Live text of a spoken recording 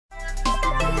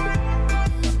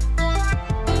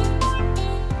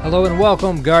Hello and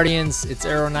welcome, Guardians. It's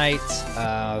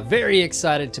AER0KNIGHT's. Very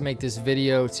excited to make this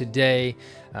video today.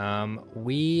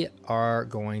 We are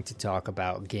going to talk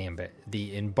about Gambit.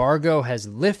 The embargo has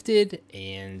lifted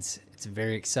and it's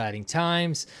very exciting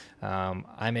times.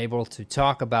 I'm able to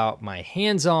talk about my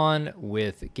hands-on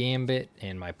with Gambit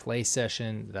and my play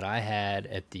session that I had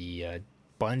at the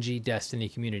Bungie Destiny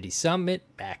Community Summit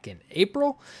back in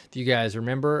April. If you guys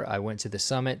remember, I went to the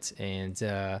summit and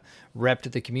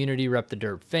repped the community, repped the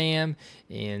Derp fam,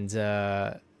 and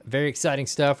very exciting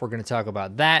stuff. We're going to talk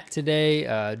about that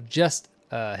today. Just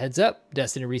heads up,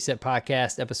 Destiny Reset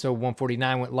Podcast, episode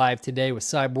 149 went live today with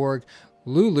Cyborg,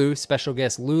 Lulu, special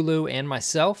guest Lulu, and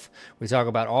myself. We talk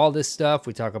about all this stuff.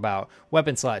 We talk about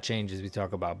weapon slot changes. We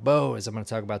talk about bows. I'm going to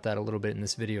talk about that a little bit in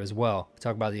this video as well. We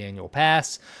talk about the annual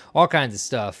pass, all kinds of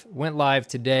stuff. Went live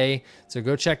today, so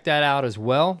go check that out as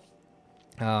well.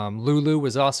 Lulu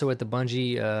was also at the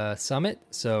Bungie Summit,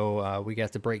 so we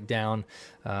got to break down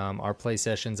our play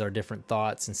sessions, our different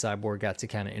thoughts, and Cyborg got to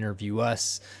kind of interview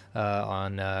us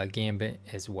on Gambit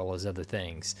as well as other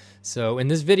things. So in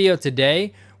this video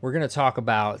today, we're going to talk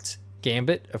about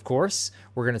Gambit, of course.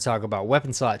 We're going to talk about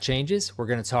weapon slot changes. We're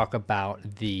going to talk about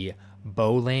the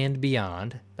Bowland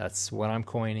Beyond. That's what I'm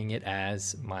coining it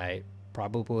as,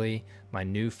 probably my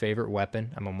new favorite weapon.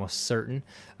 I'm almost certain.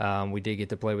 We did get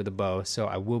to play with the bow, so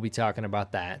I will be talking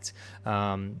about that.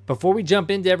 Before we jump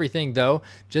into everything, though,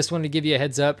 just wanted to give you a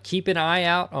heads up. Keep an eye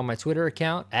out on my Twitter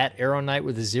account at AER0KNIGHT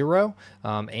with a 0,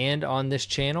 and on this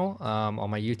channel, on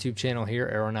my YouTube channel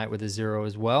here, AER0KNIGHT with a 0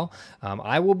 as well.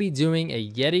 I will be doing a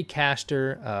Yeti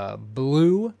Caster,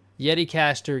 blue Yeti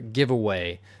Caster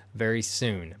giveaway very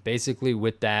soon. Basically,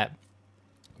 with that,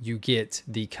 you get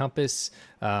the Compass,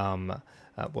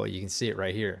 well, you can see it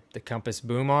right here, the Compass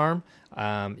boom arm.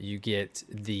 You get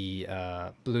the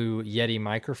blue Yeti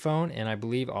microphone, and I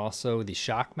believe also the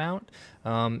shock mount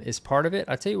is part of it.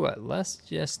 I'll tell you what, let's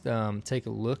just take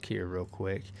a look here real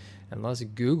quick, and let's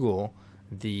Google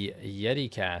the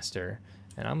Yeti Caster,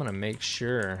 and I'm going to make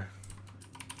sure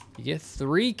you get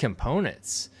 3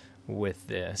 components with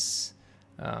this.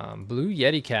 Blue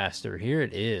Yeti Caster, here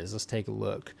it is. Let's take a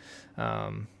look.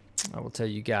 I will tell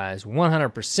you guys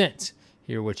 100%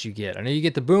 here what you get. I know you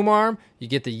get the boom arm, you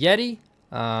get the Yeti.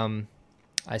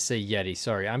 I say Yeti,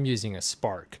 sorry, I'm using a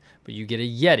Spark, but you get a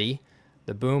Yeti,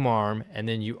 the boom arm, and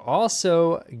then you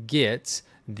also get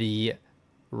the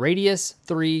Radius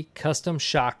 3 custom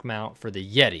shock mount for the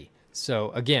Yeti. So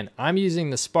again, I'm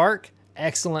using the Spark,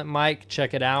 excellent mic,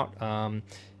 check it out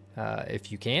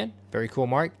if you can, very cool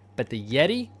mic. But the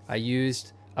Yeti I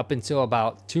used up until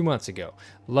about 2 months ago.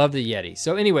 Love the Yeti.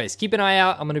 So anyways, keep an eye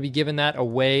out. I'm going to be giving that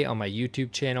away on my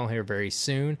YouTube channel here very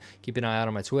soon. Keep an eye out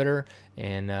on my Twitter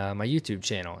and my YouTube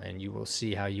channel, and you will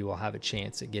see how you will have a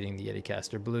chance at getting the Yeti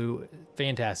Caster Blue.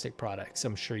 Fantastic products.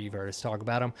 I'm sure you've heard us talk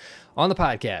about them on the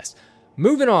podcast.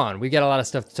 Moving on, we got a lot of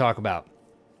stuff to talk about.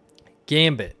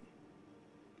 Gambit.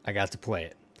 I got to play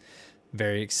it.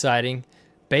 Very exciting.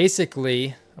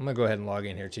 Basically, I'm going to go ahead and log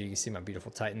in here too. You can see my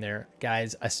beautiful Titan there.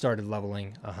 Guys, I started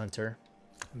leveling a Hunter.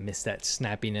 Missed that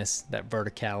snappiness, that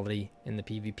verticality in the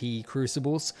PvP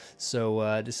crucibles.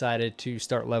 So decided to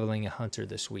start leveling a Hunter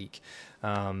this week.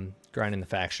 Grinding the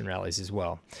faction rallies as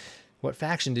well. What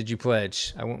faction did you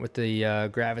pledge? I went with the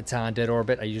Graviton Dead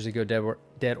Orbit. I usually go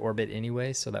Dead Orbit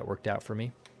anyway, so that worked out for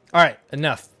me. All right,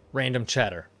 enough random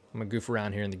chatter. I'm going to goof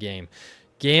around here in the game.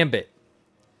 Gambit.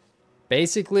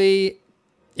 Basically,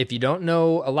 if you don't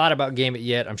know a lot about Gambit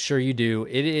yet, I'm sure you do.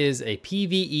 It is a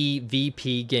PvE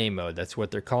VP game mode. That's what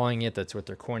they're calling it. That's what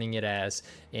they're coining it as.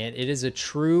 And it is a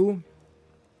true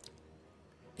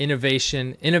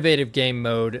innovative game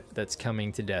mode that's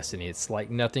coming to Destiny. It's like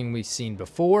nothing we've seen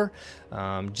before.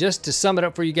 Just to sum it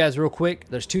up for you guys real quick,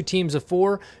 there's 2 teams of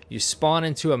 4. You spawn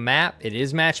into a map. It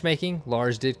is matchmaking.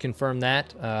 Lars did confirm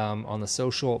that on the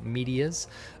social medias.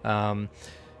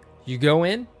 You go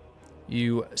in.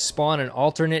 You spawn in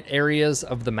alternate areas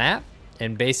of the map,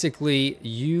 and basically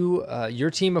your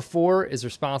team of 4 is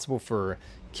responsible for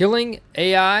killing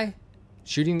AI,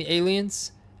 shooting the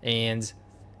aliens, and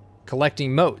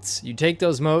collecting motes. You take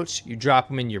those motes, you drop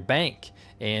them in your bank,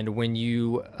 and when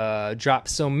you drop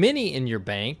so many in your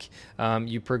bank,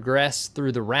 you progress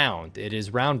through the round. It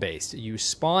is round-based. You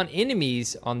spawn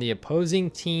enemies on the opposing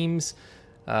team's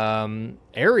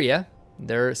area,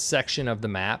 their section of the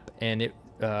map, and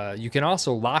you can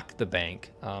also lock the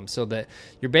bank so that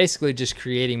you're basically just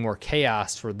creating more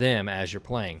chaos for them as you're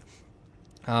playing.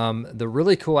 The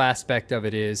really cool aspect of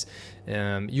it is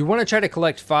you want to try to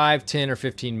collect 5, 10, or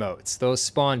 15 motes. Those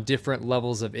spawn different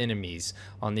levels of enemies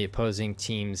on the opposing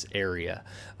team's area.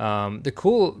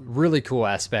 The really cool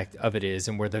aspect of it is,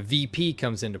 and where the VP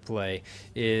comes into play,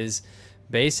 is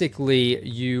basically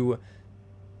you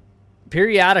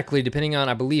periodically, depending on,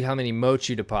 I believe, how many motes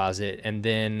you deposit, and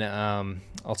then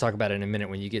I'll talk about it in a minute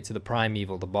when you get to the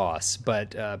primeval, the boss,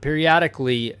 but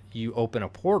periodically you open a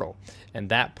portal, and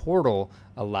that portal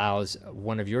allows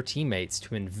one of your teammates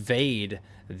to invade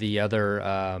the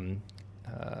other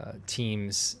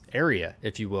team's area,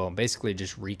 if you will, and basically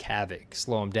just wreak havoc,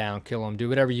 slow them down, kill them, do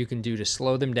whatever you can do to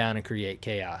slow them down and create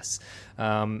chaos.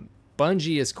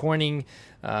 Bungie is coining,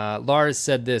 Lars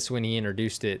said this when he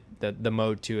introduced it, the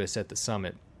mode to us at the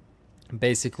summit.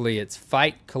 Basically, it's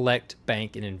fight, collect,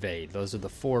 bank, and invade. Those are the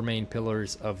 4 main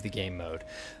pillars of the game mode.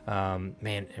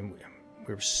 Man, and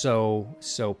we were so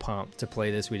pumped to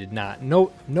play this. We did not.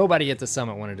 Nobody at the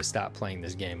summit wanted to stop playing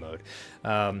this game mode.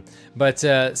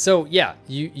 So yeah,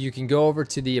 you can go over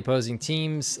to the opposing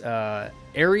team's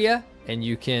area, and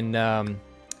you can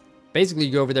basically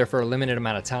go over there for a limited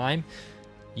amount of time.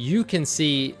 You can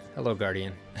see, hello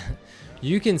Guardian,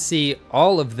 you can see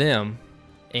all of them,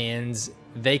 and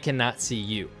they cannot see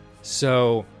you.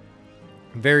 So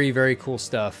very, very cool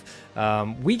stuff.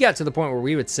 We got to the point where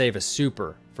we would save a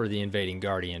super for the invading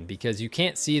Guardian, because you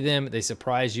can't see them, they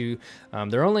surprise you.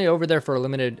 They're only over there for a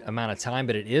limited amount of time,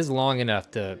 but it is long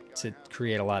enough to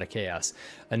create a lot of chaos.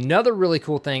 Another really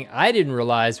cool thing I didn't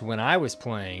realize when I was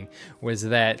playing was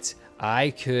that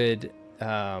I could,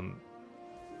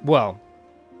 well,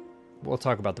 we'll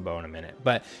talk about the bow in a minute,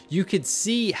 but you could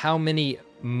see how many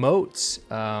motes,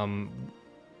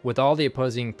 with all the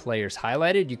opposing players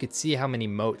highlighted, you could see how many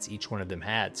motes each one of them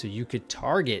had. So you could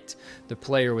target the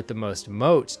player with the most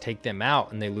motes, take them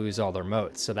out, and they lose all their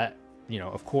motes. So that, you know,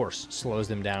 of course, slows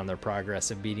them down in their progress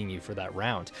of beating you for that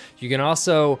round. You can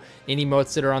also, any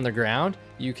motes that are on the ground,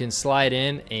 you can slide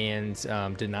in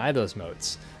and deny those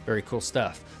motes. Very cool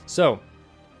stuff. So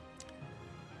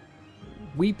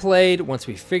we played, once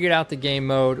we figured out the game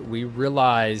mode, we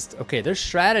realized, okay, there's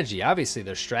strategy. Obviously,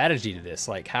 there's strategy to this.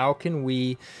 Like, how can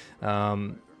we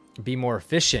be more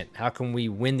efficient? How can we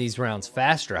win these rounds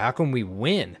faster? How can we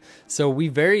win? So we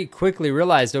very quickly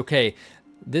realized, okay,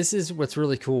 this is what's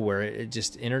really cool, where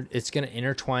it's going to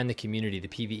intertwine the community, the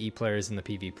PvE players and the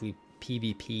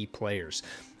PvP players.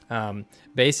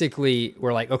 Basically,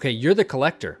 we're like, okay, you're the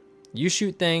collector. You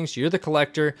shoot things, you're the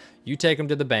collector, you take them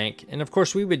to the bank. And of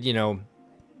course, we would, you know,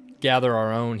 gather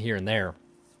our own here and there,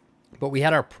 but we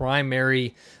had our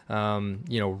primary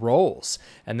you know, roles.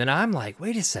 And then I'm like,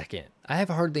 wait a second, I have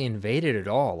hardly invaded at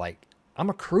all. Like,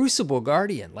 I'm a Crucible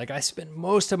Guardian. Like, I spend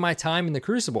most of my time in the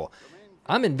Crucible.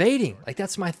 I'm invading. Like,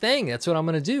 that's my thing. That's what I'm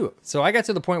gonna do. So I got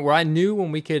to the point where I knew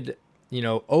when we could, you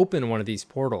know, open one of these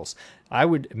portals, I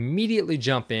would immediately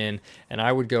jump in and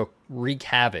I would go wreak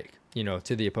havoc, you know,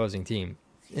 to the opposing team.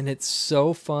 And it's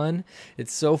so fun.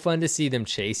 It's so fun to see them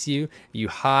chase you. You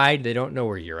hide. They don't know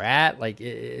where you're at. Like,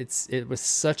 it was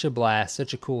such a blast,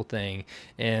 such a cool thing.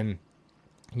 And,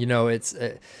 you know,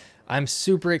 I'm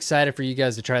super excited for you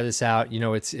guys to try this out. You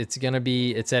know, it's at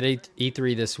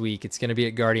E3 this week. It's gonna be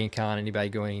at Guardian Con. Anybody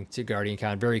going to Guardian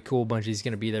Con, very cool. Bungie's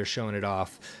gonna be there showing it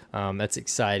off. That's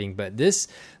exciting. But this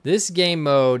game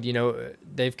mode, you know,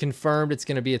 they've confirmed it's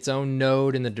gonna be its own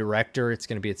node in the director. It's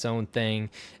gonna be its own thing,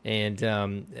 and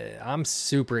I'm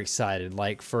super excited.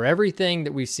 Like, for everything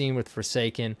that we've seen with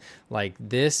Forsaken, like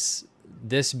this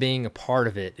being a part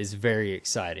of it is very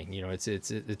exciting. You know, it's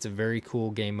a very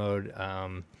cool game mode.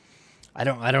 I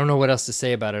don't know what else to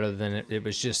say about it other than it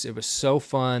was so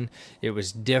fun. It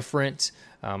was different.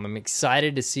 I'm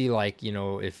excited to see, like, you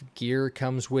know, if gear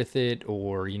comes with it,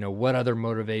 or, you know, what other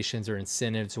motivations or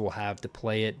incentives we'll have to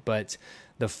play it. But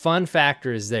the fun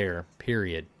factor is there,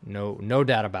 period. No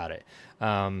doubt about it.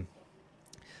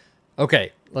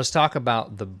 Okay, let's talk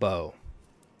about the bow.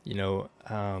 You know,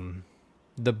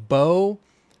 the bow,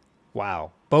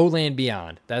 wow. Bowland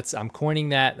Beyond. I'm coining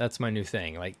that. That's my new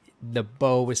thing. Like, the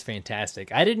bow was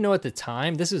fantastic. I didn't know at the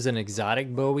time, this was an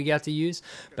exotic bow we got to use,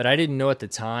 but I didn't know at the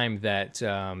time that,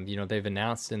 you know, they've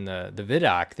announced in the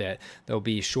vidoc that there'll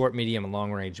be short, medium, and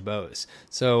long range bows.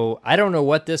 So I don't know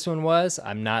what this one was.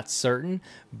 I'm not certain,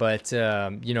 but,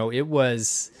 you know, it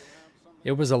was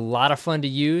a lot of fun to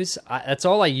use. That's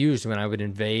all I used when I would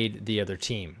invade the other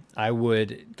team. I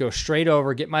would go straight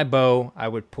over, get my bow. I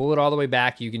would pull it all the way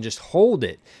back. You can just hold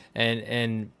it.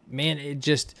 And man,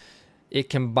 it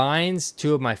combines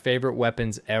two of my favorite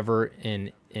weapons ever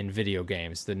in video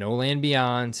games, the No Land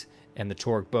Beyond and the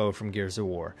torque bow from Gears of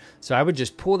War. So I would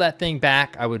just pull that thing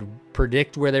back. I would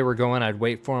predict where they were going. I'd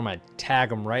wait for them. I'd tag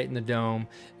them right in the dome,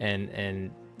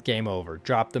 and game over.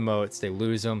 Drop the motes. They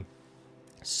lose them.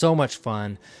 So much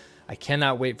fun. I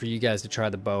cannot wait for you guys to try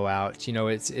the bow out. You know,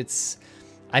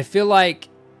 I feel like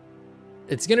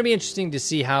it's going to be interesting to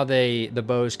see how the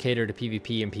bows cater to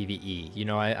PvP and PvE. You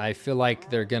know, I feel like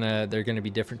they're gonna be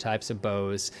different types of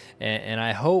bows, and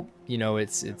I hope, you know,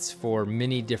 it's for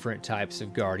many different types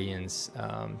of Guardians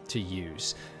to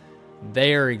use.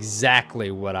 They are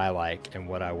exactly what I like and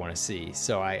what I want to see.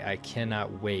 So I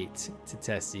cannot wait to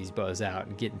test these bows out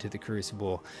and get into the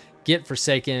Crucible, get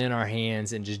Forsaken in our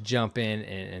hands, and just jump in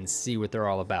and see what they're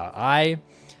all about.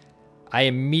 I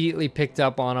immediately picked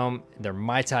up on them. They're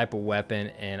my type of weapon,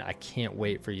 and I can't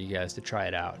wait for you guys to try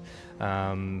it out.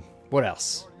 What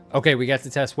else? Okay, we got to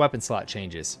test weapon slot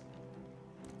changes.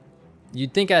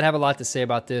 You'd think I'd have a lot to say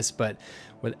about this, but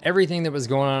with everything that was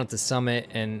going on at the summit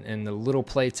and the little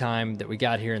play time that we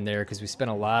got here and there, because we spent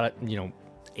a lot of, you know,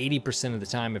 80% of the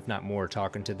time, if not more,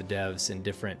 talking to the devs in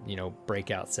different, you know,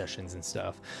 breakout sessions and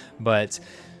stuff. But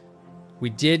we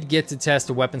did get to test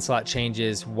the weapon slot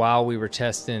changes while we were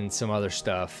testing some other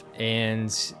stuff,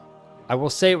 and I will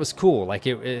say it was cool. Like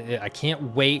I can't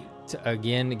wait to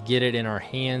again get it in our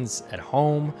hands at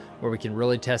home where we can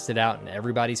really test it out and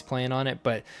everybody's playing on it.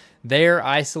 But they're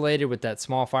isolated with that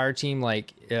small fire team.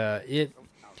 Like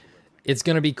it's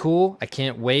gonna be cool. I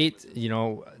can't wait. You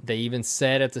know, they even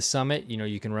said at the summit, you know,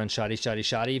 you can run shoddy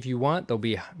if you want. There'll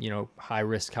be, you know, high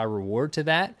risk, high reward to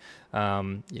that.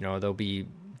 You know, there'll be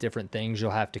different things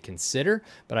you'll have to consider,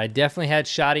 but I definitely had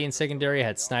shoddy in secondary. I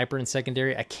had sniper in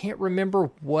secondary. I can't remember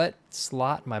what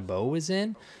slot my bow was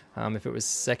in, if it was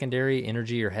secondary,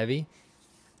 energy, or heavy.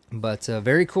 But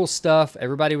very cool stuff.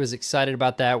 Everybody was excited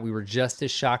about that. We were just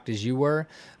as shocked as you were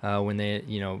when they,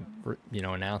 you know,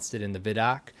 announced it in the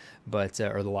vidoc, but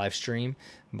or the live stream.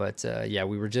 But yeah,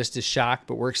 we were just as shocked,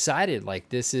 but we're excited. Like,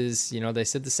 this is, you know, they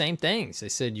said the same things. They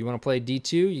said, you want to play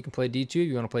D2, you can play D2.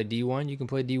 You want to play D1, you can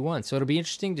play D1. So it'll be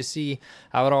interesting to see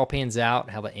how it all pans out,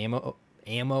 how the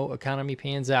ammo economy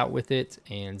pans out with it,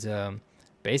 and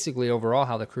basically overall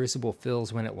how the Crucible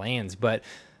feels when it lands. But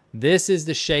this is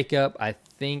the shakeup I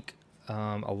think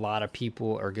a lot of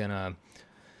people are gonna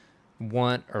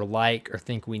want or like or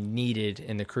think we needed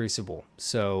in the Crucible.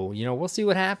 So, you know, we'll see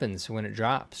what happens when it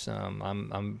drops.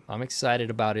 I'm excited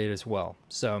about it as well.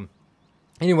 So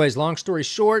anyways, long story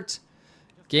short,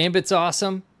 Gambit's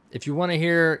awesome. If you want to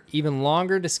hear even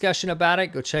longer discussion about it,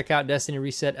 go check out Destiny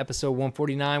Reset episode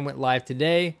 149, went live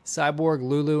today. Cyborg,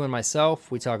 Lulu, and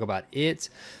myself, we talk about it.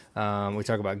 We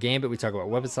talk about Gambit, we talk about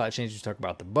weapon slot changes, we talk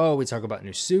about the bow, we talk about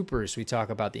new supers, we talk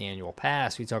about the annual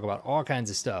pass, we talk about all kinds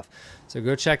of stuff. So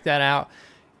go check that out.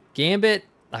 Gambit,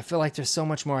 I feel like there's so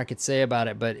much more I could say about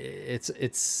it, but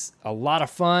it's a lot of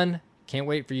fun. Can't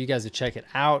wait for you guys to check it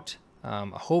out.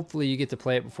 Hopefully you get to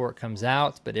play it before it comes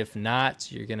out, but if not,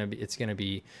 it's gonna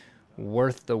be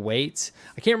worth the wait.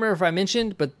 I can't remember if I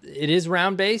mentioned, but it is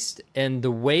round based, and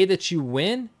the way that you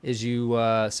win is you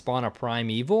spawn a prime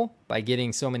evil by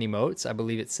getting so many motes. I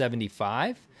believe it's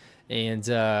 75, and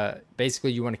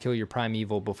basically you want to kill your prime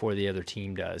evil before the other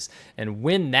team does. And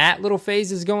when that little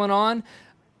phase is going on,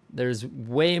 there's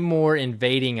way more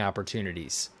invading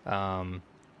opportunities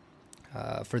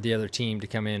for the other team to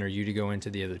come in or you to go into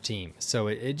the other team. So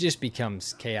it just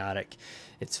becomes chaotic.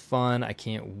 It's fun. I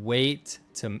can't wait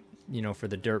to, you know, for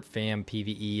the Derp fam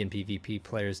PvE and PvP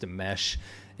players to mesh.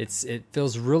 It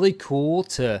feels really cool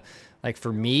to, like,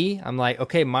 for me, I'm like,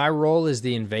 okay, my role is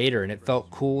the invader, and it felt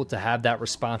cool to have that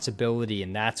responsibility,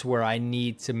 and that's where I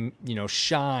need to, you know,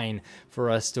 shine for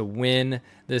us to win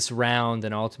this round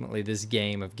and ultimately this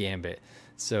game of Gambit.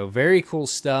 So very cool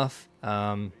stuff.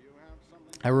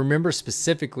 I remember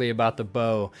specifically about the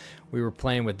bow. We were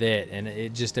playing with it, and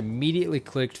it just immediately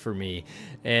clicked for me.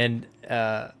 And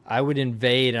I would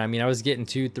invade. I mean, I was getting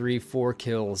 2, 3, 4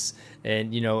 kills,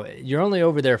 and you know, you're only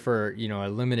over there for, you know, a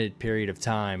limited period of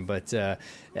time. But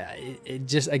it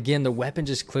just, again, the weapon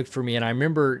just clicked for me. And I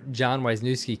remember John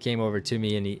Wisniewski came over to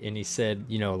me, and he said,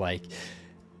 you know, like,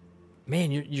 man,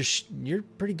 you're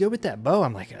pretty good with that bow.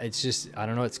 I'm like, it's just, I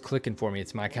don't know, it's clicking for me.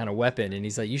 It's my kind of weapon. And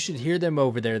he's like, you should hear them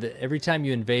over there that every time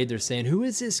you invade, they're saying, who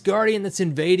is this Guardian that's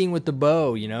invading with the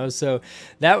bow? You know, so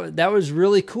that was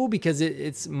really cool because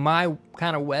it's my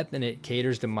kind of weapon. It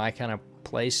caters to my kind of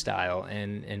play style.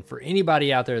 And for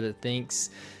anybody out there that thinks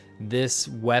this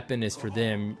weapon is for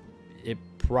them, it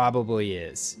probably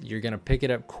is. You're gonna pick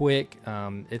it up quick.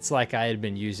 It's like I had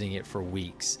been using it for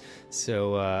weeks.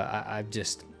 So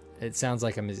it sounds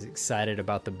like I'm as excited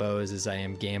about the bows as I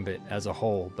am Gambit as a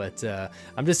whole, but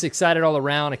I'm just excited all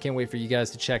around. I can't wait for you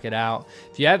guys to check it out.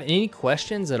 If you have any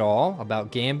questions at all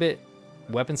about Gambit,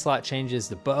 weapon slot changes,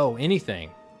 the bow, anything,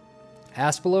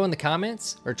 ask below in the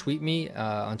comments or tweet me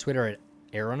on Twitter at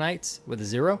AER0KNIGHT's with a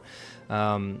 0.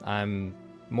 I'm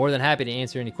more than happy to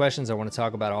answer any questions. I want to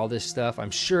talk about all this stuff.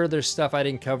 I'm sure there's stuff I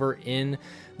didn't cover in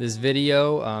this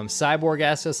video. Cyborg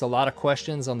asked us a lot of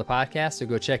questions on the podcast, so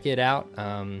go check it out.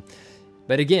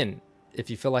 But again, if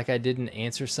you feel like I didn't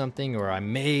answer something, or I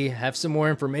may have some more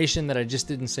information that I just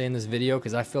didn't say in this video,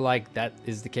 because I feel like that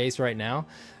is the case right now,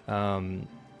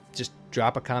 just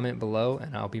drop a comment below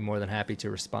and I'll be more than happy to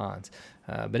respond.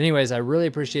 But anyways, I really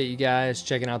appreciate you guys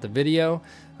checking out the video.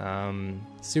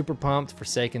 Super pumped.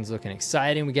 Forsaken's looking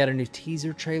exciting. We got a new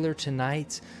teaser trailer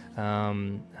tonight.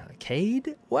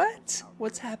 Cade? What?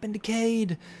 What's happened to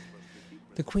Cade?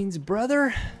 The Queen's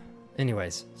brother?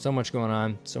 Anyways, so much going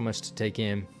on, so much to take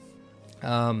in.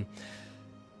 One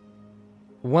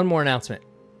more announcement.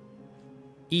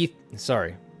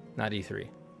 Sorry, not E3.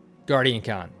 Guardian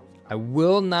Con. I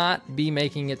will not be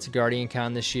making it to Guardian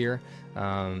Con this year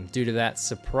due to that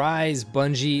surprise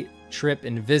Bungie trip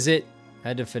and visit. I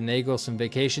had to finagle some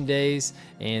vacation days,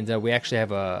 and we actually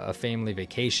have a family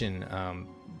vacation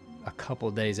a couple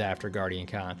days after Guardian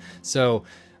Con. So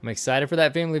I'm excited for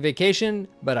that family vacation,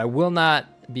 but I will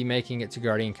not be making it to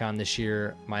Guardian Con this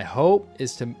year. My hope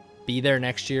is to be there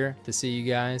next year to see you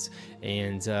guys,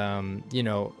 and you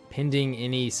know, pending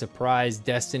any surprise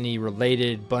Destiny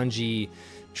related Bungie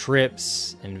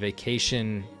trips and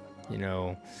vacation, you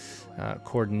know,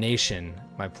 coordination,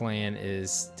 my plan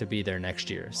is to be there next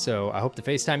year. So I hope to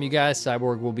FaceTime you guys.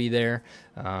 Cyborg will be there.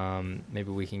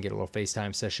 Maybe we can get a little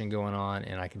FaceTime session going on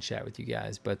and I can chat with you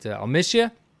guys. But I'll miss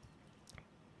you,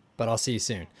 but I'll see you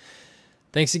soon.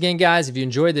 Thanks again, guys. If you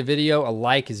enjoyed the video, a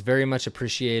like is very much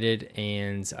appreciated,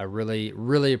 and I really,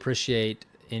 really appreciate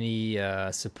any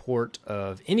support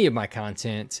of any of my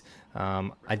content.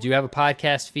 I do have a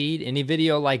podcast feed. Any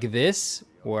video like this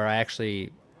where I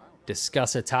actually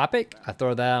discuss a topic, I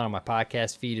throw that out on my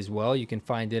podcast feed as well. You can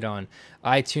find it on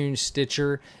iTunes,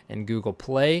 Stitcher, and Google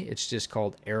Play. It's just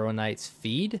called AER0KNIGHT's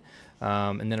feed.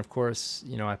 And then, of course,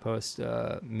 you know, I post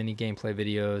mini gameplay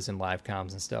videos and live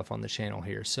comms and stuff on the channel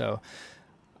here. So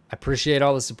I appreciate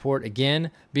all the support.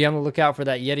 Again, be on the lookout for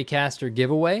that YetiCaster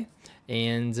giveaway,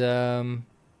 and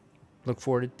look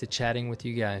forward to chatting with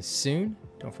you guys soon.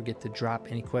 Don't forget to drop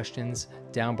any questions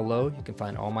down below. You can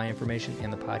find all my information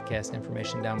and the podcast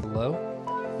information down below.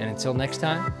 And until next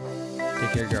time,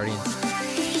 take care, Guardians.